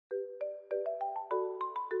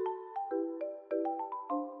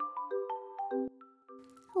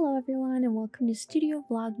Hello everyone and welcome to Studio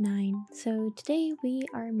Vlog 9. So today we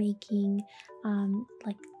are making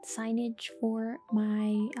like signage for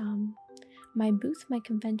my booth, my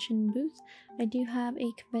convention booth. I do have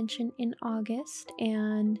a convention in August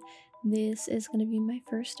and this is going to be my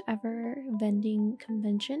first ever vending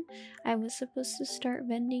convention. I was supposed to start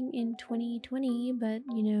vending in 2020, but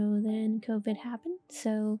then COVID happened,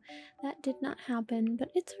 so that did not happen, but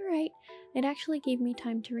it's alright. It actually gave me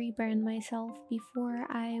time to rebrand myself. Before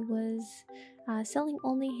I was selling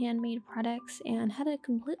only handmade products and had a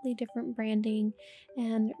completely different branding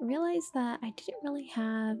and realized that I didn't really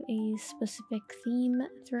have a specific theme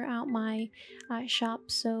throughout my shop,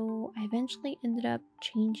 so I eventually ended up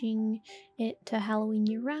changing it to Halloween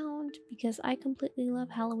year round because I completely love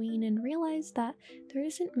Halloween and realized that there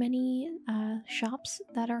isn't many shops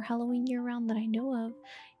that are Halloween year round that I know of,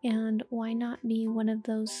 and why not be one of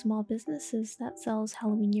those small businesses that sells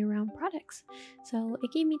Halloween year round products? So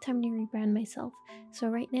it gave me time to rebrand myself. So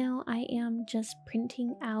right now I am just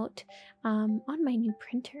printing out on my new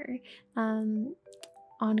printer on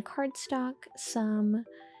cardstock some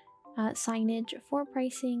signage for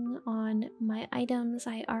pricing on my items.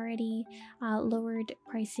 I already lowered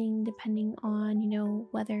pricing depending on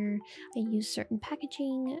whether I use certain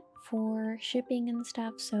packaging for shipping and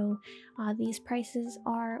stuff, so these prices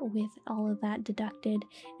are with all of that deducted,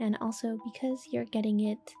 and also because you're getting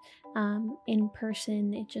it in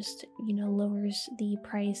person, it just lowers the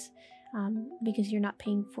price because you're not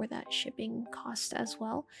paying for that shipping cost as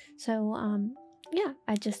well. So yeah,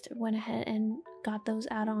 I just went ahead and got those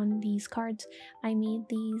out on these cards. I made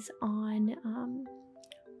these on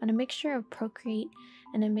a mixture of Procreate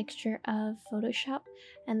and a mixture of Photoshop,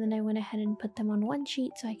 and then I went ahead and put them on one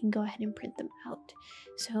sheet so I can go ahead and print them out.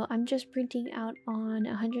 So I'm just printing out on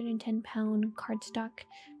 110-pound cardstock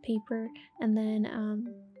paper, and then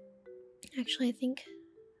actually I think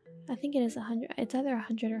it is 100. It's either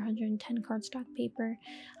 100 or 110 cardstock paper.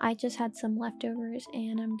 I just had some leftovers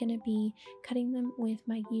and I'm going to be cutting them with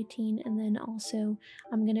my guillotine, and then also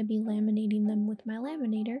I'm going to be laminating them with my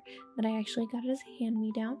laminator that I actually got as a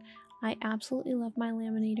hand-me-down. I absolutely love my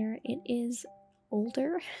laminator. It is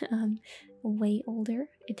older, way older.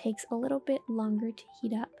 It takes a little bit longer to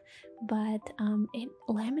heat up, but it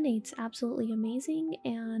laminates absolutely amazing,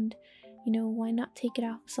 and why not take it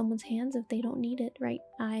off someone's hands if they don't need it, right?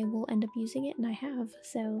 I will end up using it, and I have.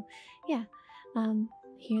 So yeah,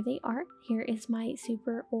 here they are. Here is my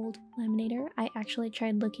super old laminator. I actually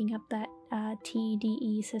tried looking up that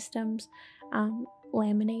TDE Systems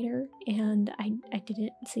laminator, and I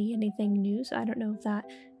didn't see anything new, so I don't know if that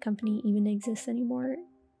company even exists anymore.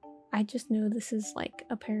 I just know this is like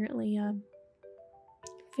apparently a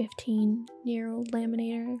 15-year-old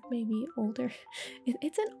laminator, maybe older.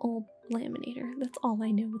 It's an old laminator, that's all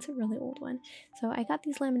I know. It's a really old one. So I got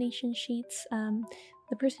these lamination sheets.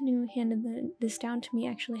 The person who handed this down to me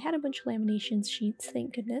actually had a bunch of lamination sheets,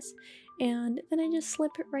 thank goodness, and then I just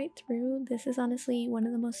slip it right through. This is honestly one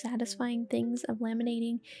of the most satisfying things of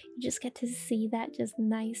laminating. You just get to see that just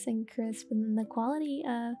nice and crisp, and then the quality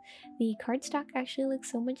of the cardstock actually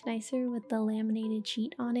looks so much nicer with the laminated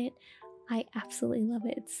sheet on it. I absolutely love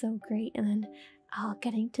it. It's so great. And then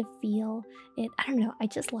getting to feel it, I don't know, I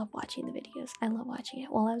just love watching the videos. I love watching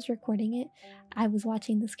it. While I was recording it, I was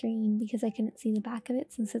watching the screen because I couldn't see the back of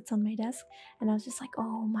it since it's on my desk, and I was just like,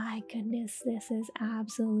 oh my goodness, this is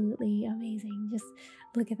absolutely amazing. Just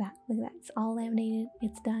look at that, look at that. It's all laminated,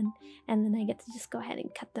 it's done, and then I get to just go ahead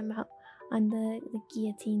and cut them out on the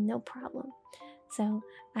guillotine, no problem. So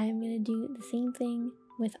I'm gonna do the same thing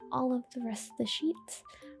with all of the rest of the sheets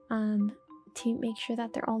to make sure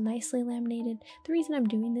that they're all nicely laminated. The reason I'm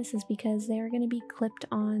doing this is because they're going to be clipped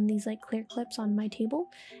on these like clear clips on my table,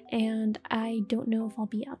 and I don't know if I'll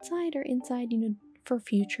be outside or inside, for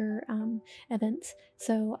future events.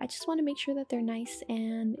 So I just want to make sure that they're nice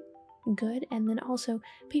and good, and then also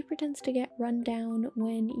paper tends to get run down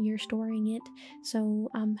when you're storing it, so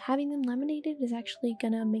having them laminated is actually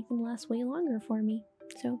gonna make them last way longer for me.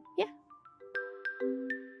 So yeah.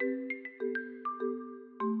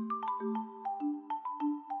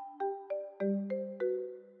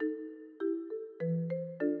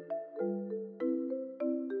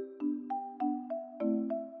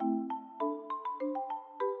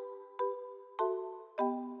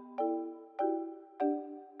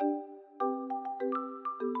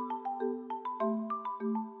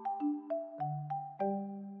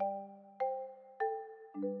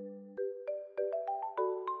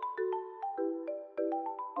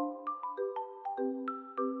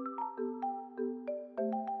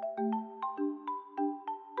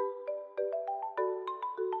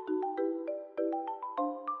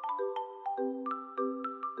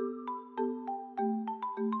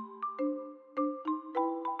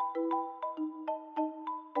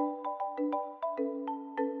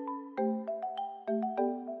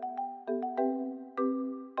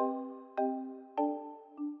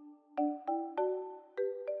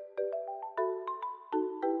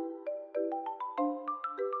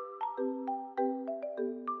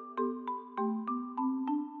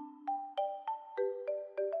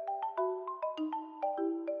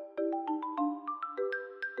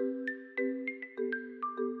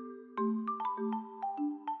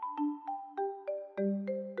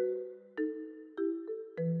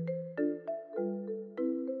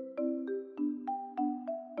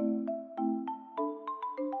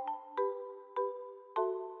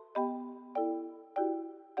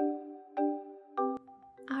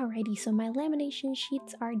 Alrighty, so my lamination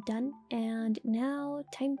sheets are done, and now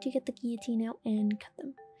time to get the guillotine out and cut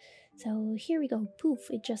them. So here we go. Poof,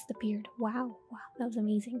 it just appeared. Wow, wow, that was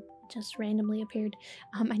amazing. It just randomly appeared.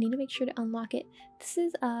 I need to make sure to unlock it. This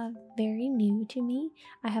is very new to me.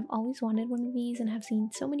 I have always wanted one of these and have seen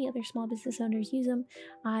so many other small business owners use them.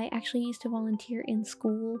 I actually used to volunteer in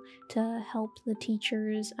school to help the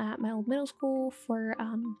teachers at my old middle school for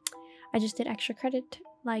I just did extra credit,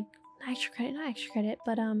 like not extra credit,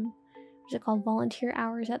 but what's it called, volunteer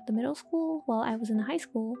hours at the middle school while I was in the high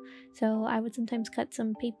school. So I would sometimes cut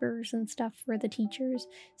some papers and stuff for the teachers.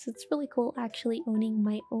 So it's really cool actually owning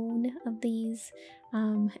my own of these,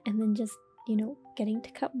 and then just, you know, getting to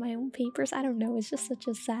cut my own papers. I don't know, it's just such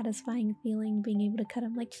a satisfying feeling being able to cut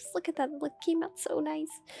them. Like, just look at that, look, came out so nice.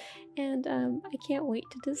 And I can't wait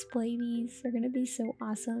to display these. They're gonna be so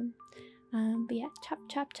awesome. But yeah, chop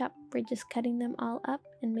chop chop, we're just cutting them all up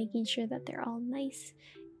and making sure that they're all nice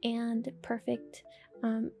and perfect.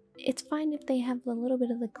 It's fine if they have a little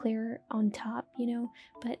bit of the clear on top, you know,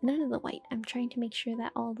 but none of the white. I'm trying to make sure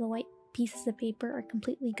that all the white pieces of paper are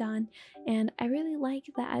completely gone, and I really like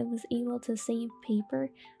that I was able to save paper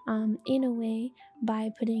in a way by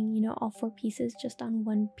putting, you know, all 4 pieces just on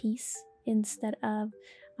one piece instead of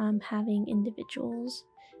having individuals,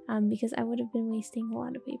 because I would have been wasting a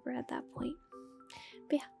lot of paper at that point.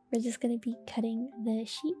 But yeah, we're just going to be cutting the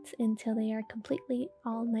sheets until they are completely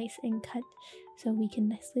all nice and cut so we can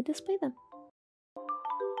nicely display them.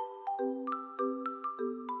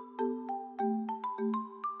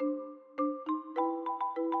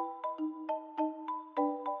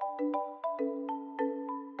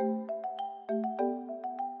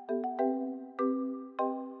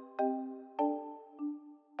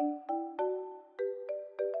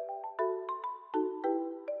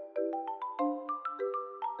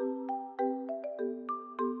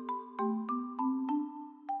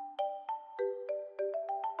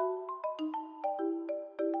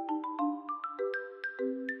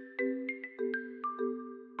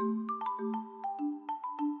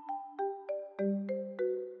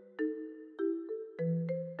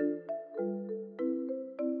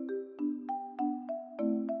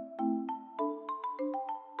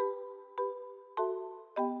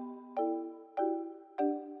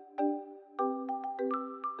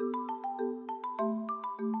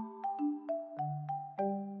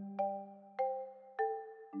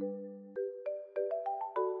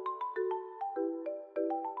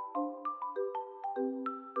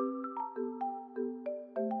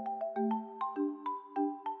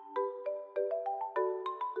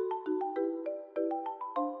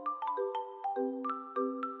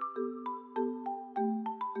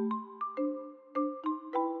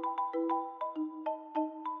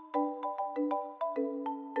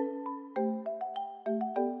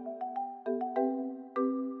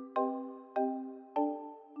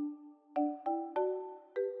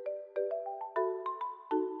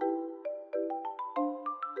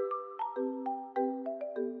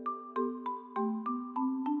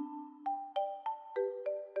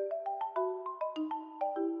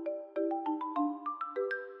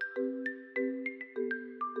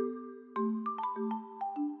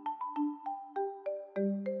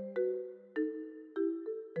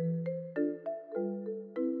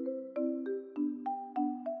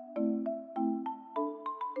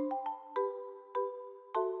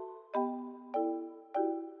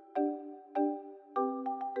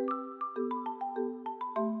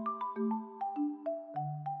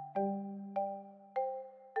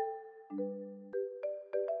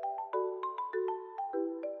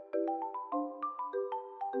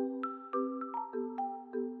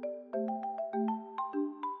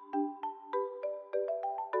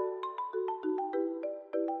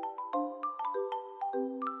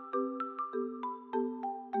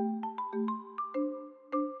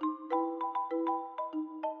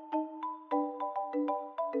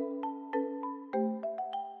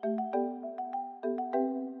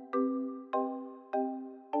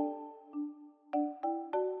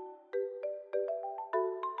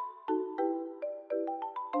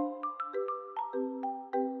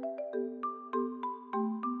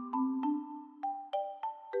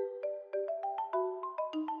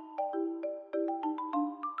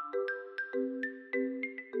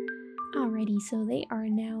 Alrighty, so they are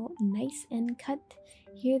now nice and cut.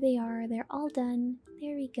 Here they are, they're all done.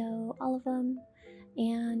 There we go, all of them.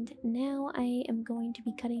 And now I am going to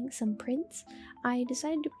be cutting some prints. I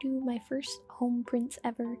decided to do my first home prints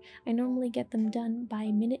ever. I normally get them done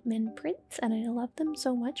by Minutemen Prints, and I love them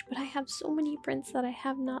so much, but I have so many prints that I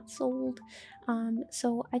have not sold.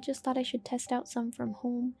 So I just thought I should test out some from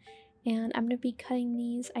home. and I'm going to be cutting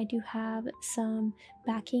these. I do have some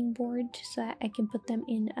backing board so that I can put them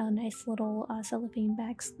in a nice little cellophane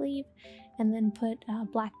bag sleeve, and then put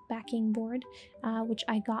black backing board, which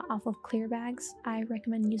I got off of clear bags. I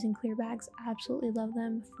recommend using clear bags. I absolutely love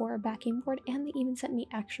them for a backing board, and they even sent me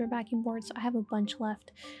extra backing boards, so I have a bunch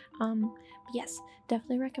left. But yes,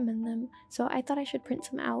 definitely recommend them. So I thought I should print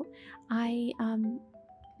some out. I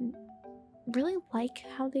really like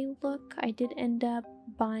how they look. I did end up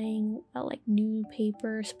buying like new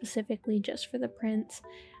paper specifically just for the prints.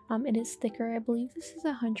 It is thicker. I believe this is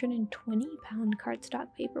 120-pound cardstock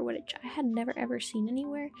paper, which I had never ever seen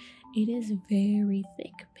anywhere. It is very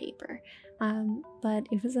thick paper. But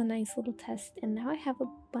it was a nice little test, and now I have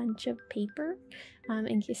a bunch of paper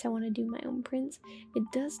in case I want to do my own prints. It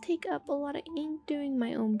does take up a lot of ink doing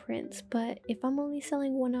my own prints, but if I'm only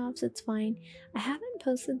selling one-offs, it's fine. I haven't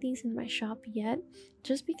posted these in my shop yet,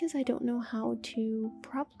 just because I don't know how to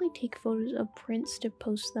properly take photos of prints to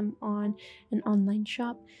post them on an online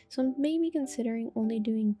shop. So I'm maybe considering only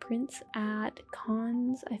doing prints at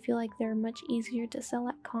cons. I feel like they're much easier to sell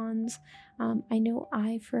at cons. I know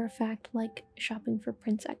I for a fact like shopping for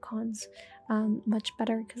prints at cons much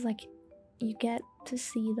better, because like you get to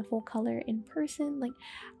see the full color in person. Like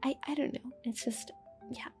I don't know, it's just,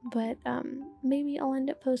 yeah. But maybe I'll end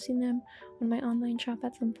up posting them on my online shop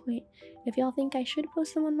at some point. If y'all think I should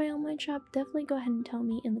post them on my online shop, definitely go ahead and tell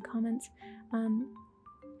me in the comments,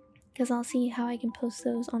 because I'll see how I can post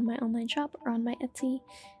those on my online shop or on my Etsy.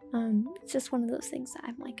 It's just one of those things that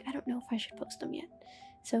I'm like, I don't know if I should post them yet.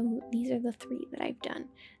 So these are the 3 that I've done.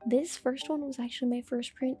 This first one was actually my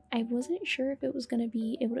first print. I wasn't sure if it was going to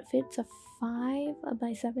be able to fit. It's a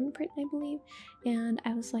 5x7 print, I believe. And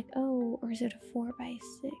I was like, oh, or is it a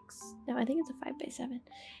 4x6? No, I think it's a 5x7.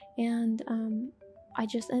 And I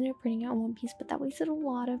just ended up printing out one piece, but that wasted a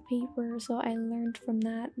lot of paper. So I learned from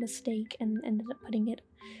that mistake and ended up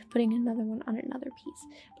putting another one on another piece.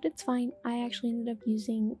 But it's fine. I actually ended up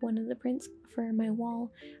using one of the prints for my wall.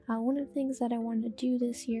 One of the things that I wanted to do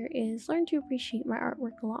this year is learn to appreciate my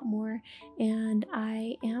artwork a lot more, and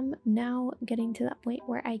I am now getting to that point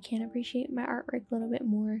where I can appreciate my artwork a little bit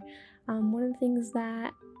more. One of the things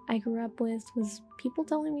that I grew up with was people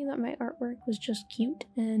telling me that my artwork was just cute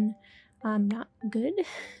and not good.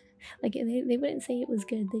 Like they wouldn't say it was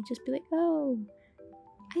good, they'd just be like, oh,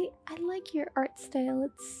 I like your art style,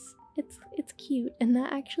 it's cute. And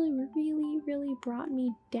that actually really brought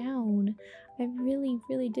me down. I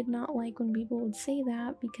really did not like when people would say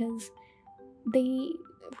that, because they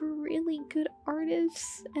were really good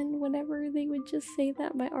artists, and whenever they would just say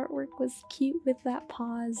that my artwork was cute with that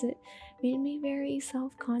pause, it made me very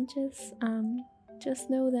self-conscious.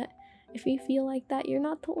 Just know that if you feel like that, you're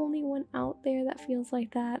not the only one out there that feels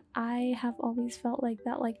like that. I have always felt like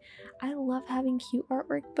that. Like, I love having cute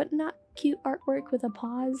artwork, but not cute artwork with a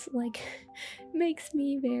pause. Like, makes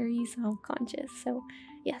me very self-conscious. So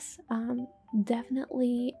yes,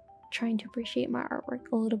 definitely trying to appreciate my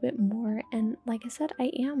artwork a little bit more. And like I said,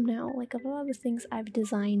 I am now. Like, a lot of the things I've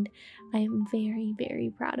designed, I am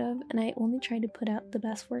very proud of, and I only try to put out the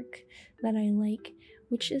best work that I like,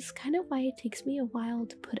 which is kind of why it takes me a while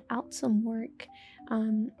to put out some work.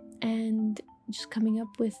 And just coming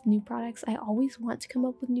up with new products. I always want to come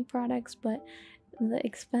up with new products, but the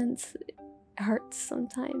expense hurts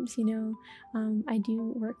sometimes, you know. I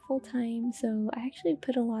do work full-time, so I actually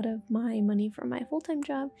put a lot of my money from my full-time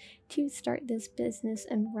job to start this business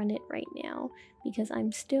and run it right now, because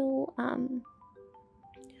I'm still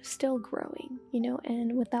growing, you know,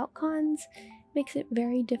 and without cons makes it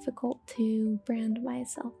very difficult to brand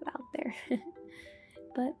myself out there.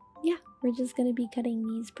 But yeah, we're just gonna be cutting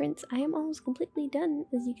these prints. I am almost completely done.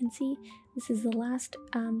 As you can see, this is the last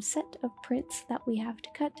set of prints that we have to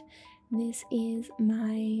cut. This is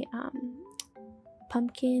my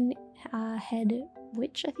pumpkin head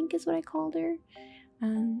witch, I think is what I called her.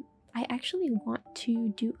 I actually want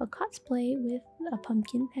to do a cosplay with a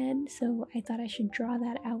pumpkin head, so I thought I should draw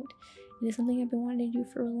that out. It is something I've been wanting to do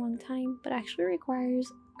for a long time, but actually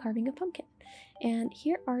requires carving a pumpkin. And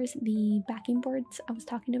here are the backing boards I was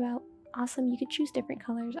talking about. Awesome, you could choose different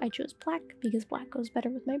colors. I chose black because black goes better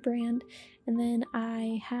with my brand. And then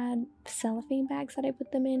I had cellophane bags that I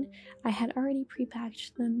put them in. I had already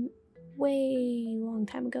pre-packaged them way long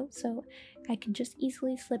time ago, so I could just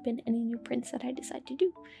easily slip in any new prints that I decide to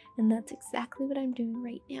do. And that's exactly what I'm doing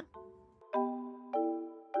right now.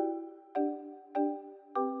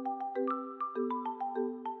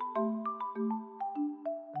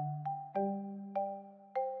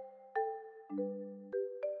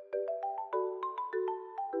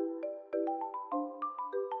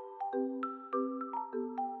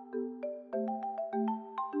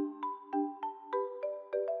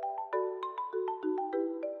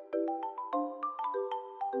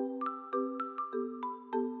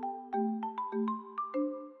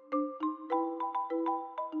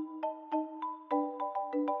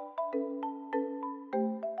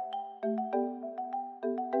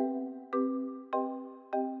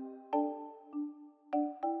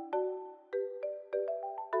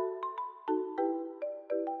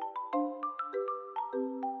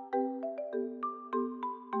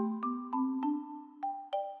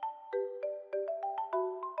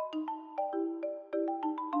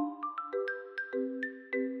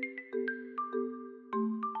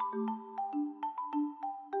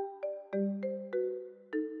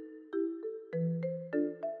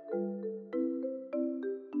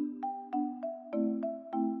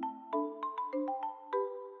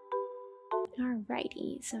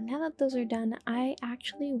 Alrighty, so now that those are done, I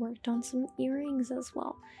actually worked on some earrings as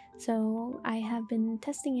well. So I have been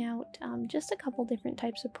testing out just a couple different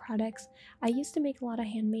types of products. I used to make a lot of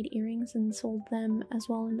handmade earrings and sold them as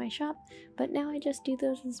well in my shop, but now I just do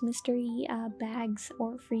those as mystery bags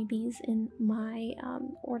or freebies in my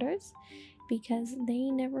orders because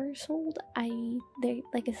they never sold. They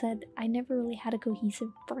like I said, I never really had a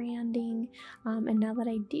cohesive branding, and now that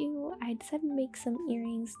I do, I decided to make some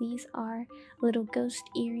earrings. These are little ghost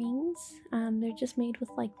earrings. They're just made with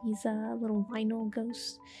like these little vinyl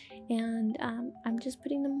ghosts, and I'm just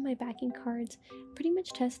putting them on my backing cards, pretty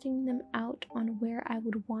much testing them out on where I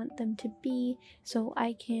would want them to be, so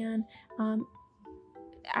I can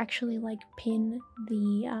actually like pin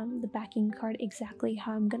the backing card exactly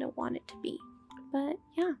how I'm gonna want it to be. But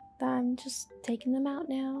yeah, I'm just taking them out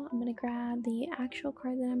now. I'm gonna grab the actual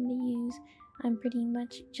card that I'm gonna use. I'm pretty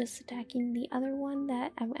much just attacking the other one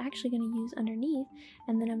that I'm actually gonna use underneath,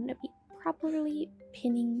 and then I'm gonna be properly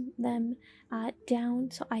pinning them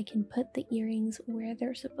down so I can put the earrings where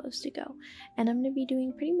they're supposed to go. And I'm going to be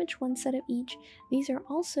doing pretty much one set of each. These are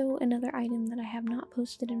also another item that I have not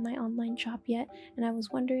posted in my online shop yet, and I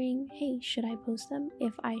was wondering, hey, should I post them?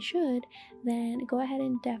 If I should, then go ahead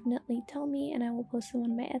and definitely tell me, and I will post them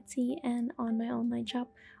on my Etsy and on my online shop,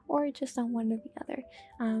 or just on one or the other.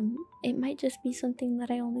 It might just be something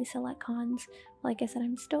that I only sell at cons. Like I said,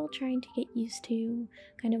 I'm still trying to get used to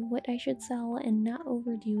kind of what I should sell and not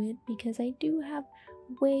overdo it, because I do have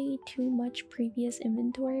way too much previous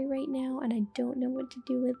inventory right now and I don't know what to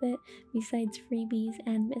do with it besides freebies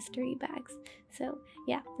and mystery bags. So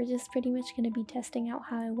yeah, we're just pretty much going to be testing out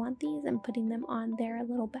how I want these and putting them on their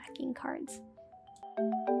little backing cards.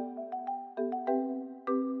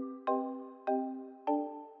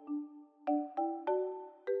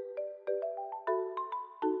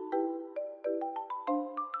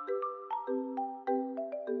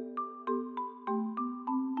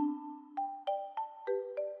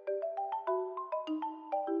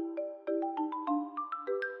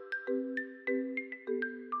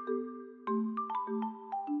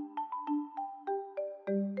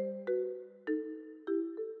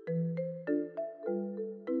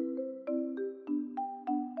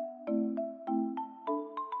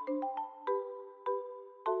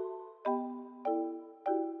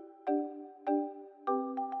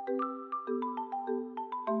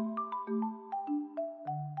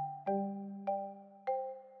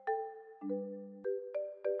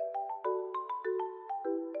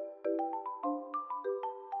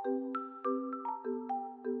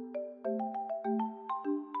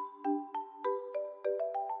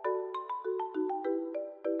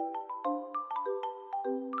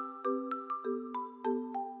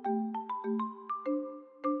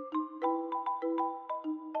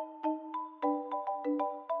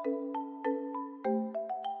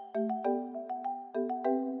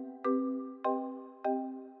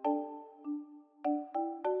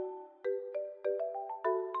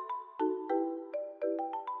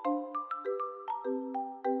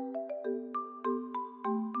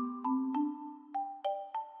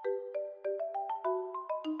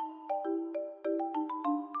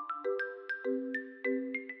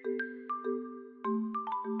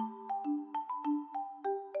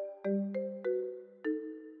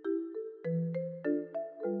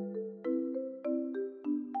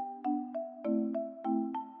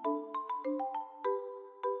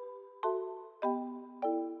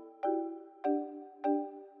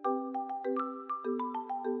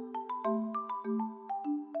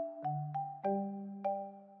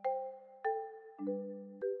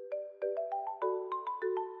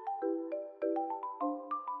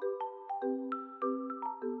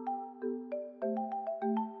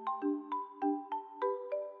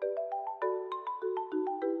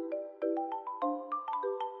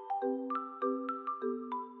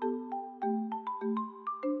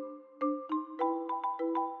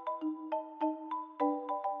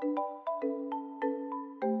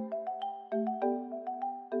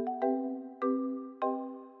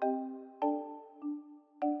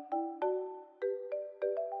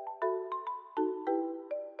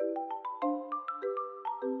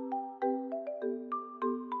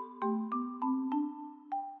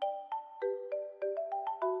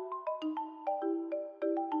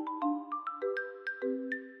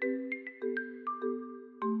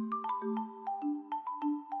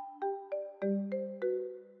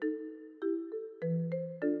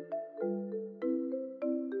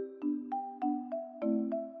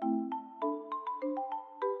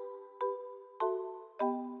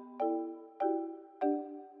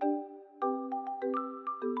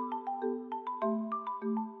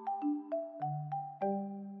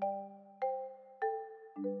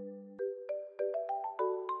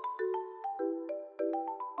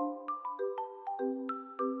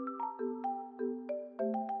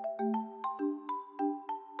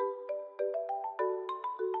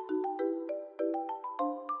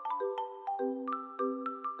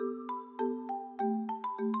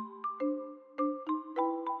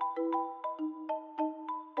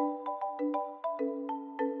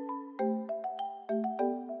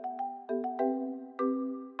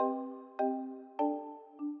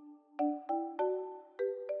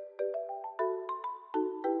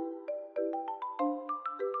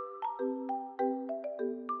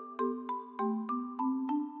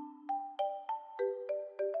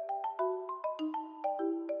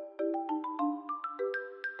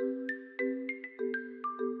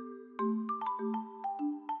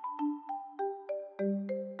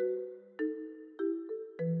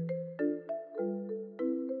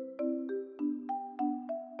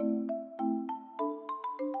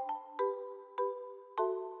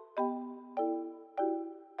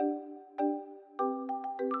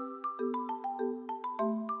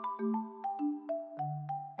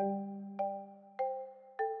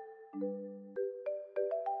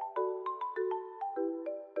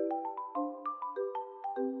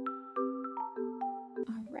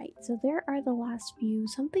 So there are the last few.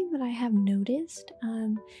 Something that I have noticed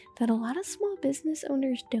that a lot of small business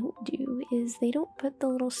owners don't do is they don't put the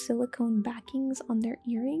little silicone backings on their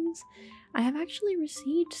earrings. I have actually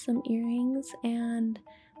received some earrings and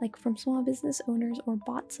like from small business owners or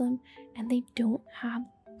bought some, and they don't have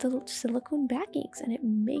the silicone backings, and it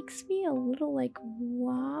makes me a little like,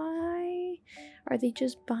 why are they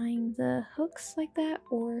just buying the hooks like that,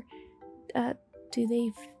 or uh, do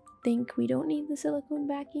they think we don't need the silicone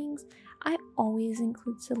backings? I always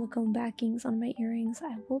include silicone backings on my earrings.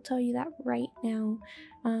 I will tell you that right now,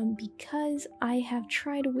 because I have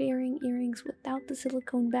tried wearing earrings without the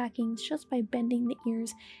silicone backings just by bending the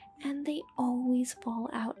ears, and they always fall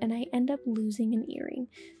out, and I end up losing an earring.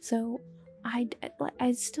 So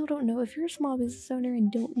I still don't know if you're a small business owner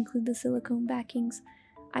and don't include the silicone backings.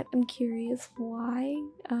 I'm curious why.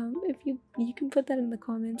 If you can put that in the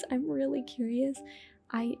comments. I'm really curious.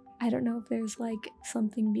 I don't know if there's like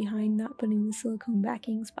something behind not putting the silicone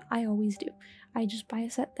backings, but I always do. I just buy a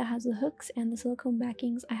set that has the hooks and the silicone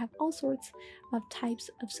backings. I have all sorts of types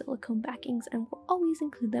of silicone backings and will always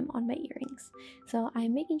include them on my earrings. So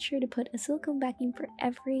I'm making sure to put a silicone backing for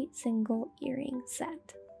every single earring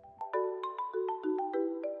set.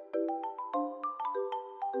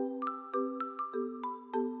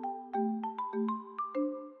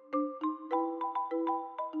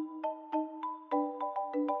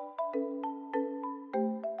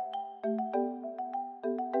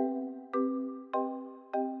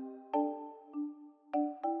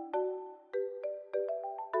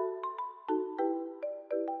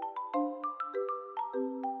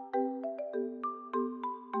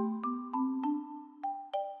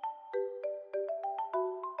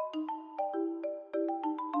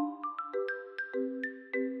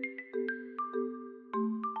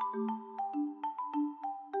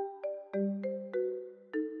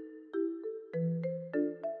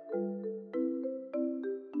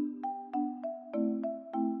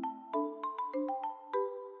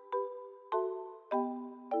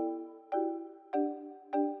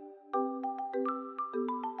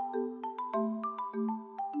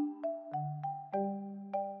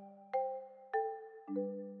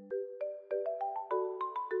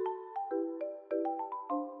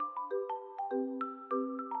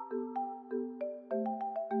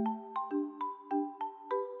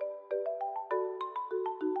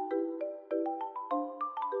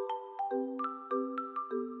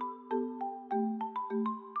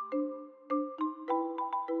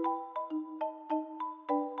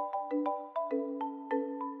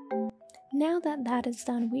 Now that that is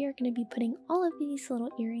done, we are going to be putting all of these little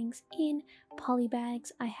earrings in poly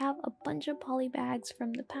bags. I have a bunch of poly bags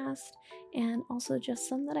from the past and also just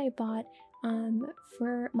some that I bought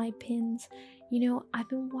for my pins. You know, I've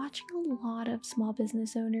been watching a lot of small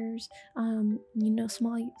business owners,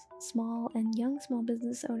 small and young small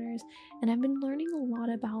business owners, and I've been learning a lot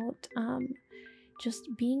about just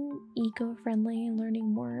being eco-friendly and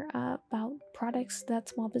learning more about products that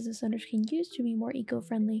small business owners can use to be more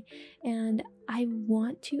eco-friendly. And I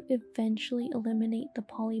want to eventually eliminate the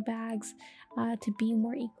poly bags to be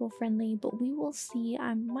more eco-friendly, but we will see.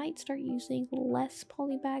 I might start using less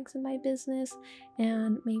poly bags in my business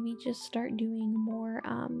and maybe just start doing more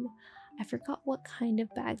I forgot what kind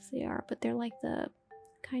of bags they are, but they're like the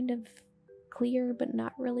kind of clear but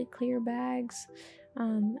not really clear bags.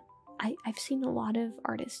 um I've seen a lot of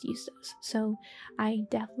artists use those, so I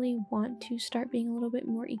definitely want to start being a little bit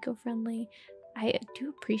more eco-friendly. I do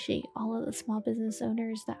appreciate all of the small business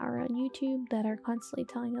owners that are on YouTube that are constantly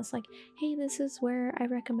telling us like, hey, this is where I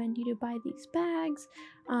recommend you to buy these bags.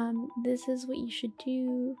 This is what you should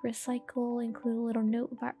do. Recycle, include a little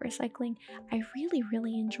note about recycling. I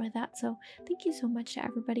really enjoy that. So thank you so much to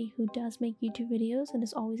everybody who does make YouTube videos and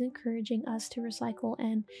is always encouraging us to recycle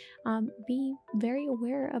and be very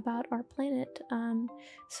aware about our planet.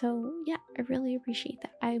 So yeah, I really appreciate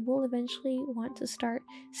that. I will eventually want to start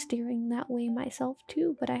steering that way myself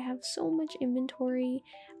too, but I have so much inventory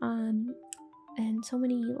and so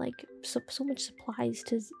many like so much supplies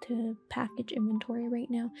to package inventory right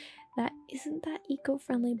now that isn't that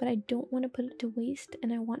eco-friendly, but I don't want to put it to waste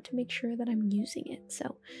and I want to make sure that I'm using it.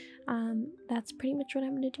 So that's pretty much what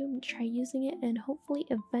I'm going to do. I'm going to try using it, and hopefully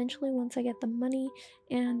eventually once I get the money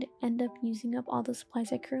and end up using up all the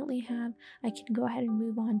supplies I currently have, I can go ahead and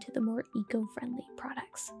move on to the more eco-friendly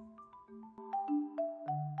products.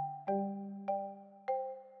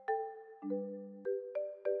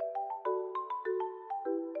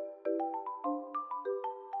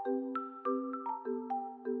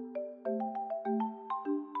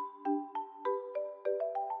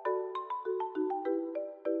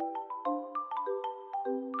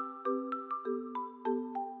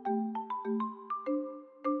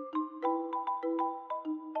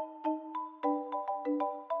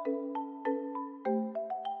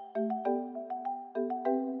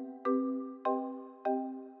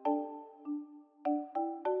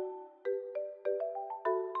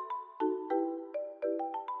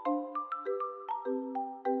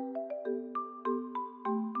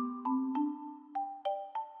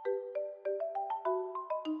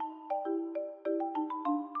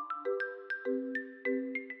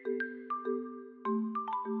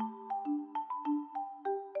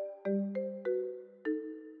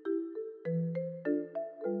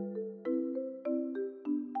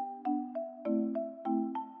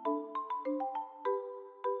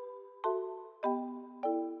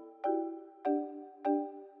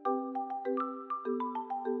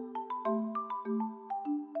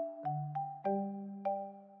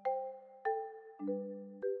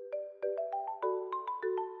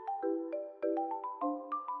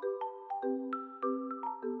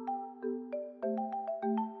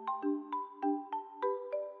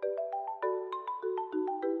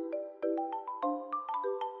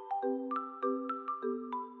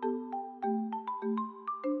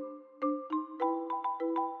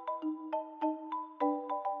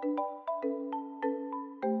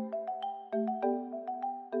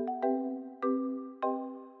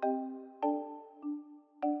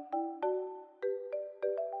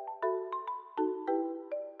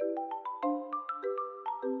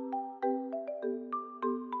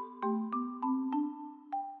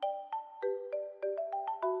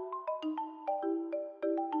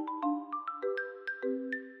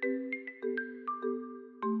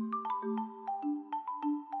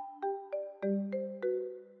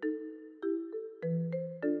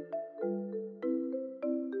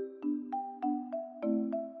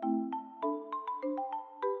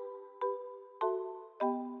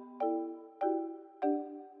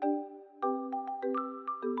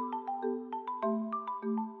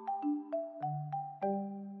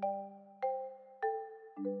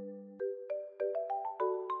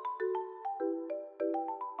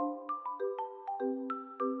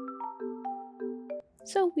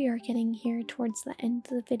 So we are getting here towards the end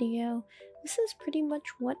of the video. This is pretty much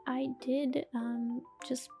what I did,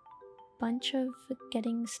 just bunch of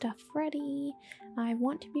getting stuff ready. I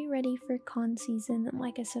want to be ready for con season, and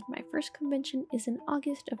like I said, my first convention is in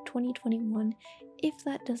August of 2021 if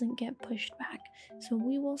that doesn't get pushed back. So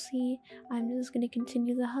we will see. I'm just going to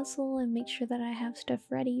continue the hustle and make sure that I have stuff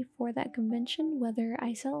ready for that convention, whether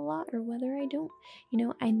I sell a lot or whether I don't.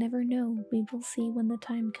 I never know. We will see when the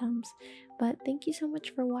time comes. But thank you so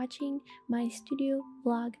much for watching my studio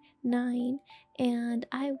vlog 9, and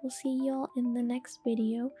I will see y'all in the next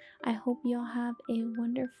video. I hope y'all have a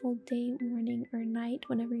wonderful day, morning, or night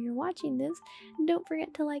whenever you're watching this. And don't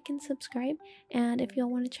forget to like and subscribe. And if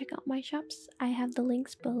y'all want to check out my shops, I have the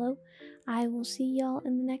links below. I will see y'all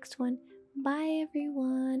in the next one. Bye,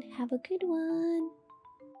 everyone. Have a good one.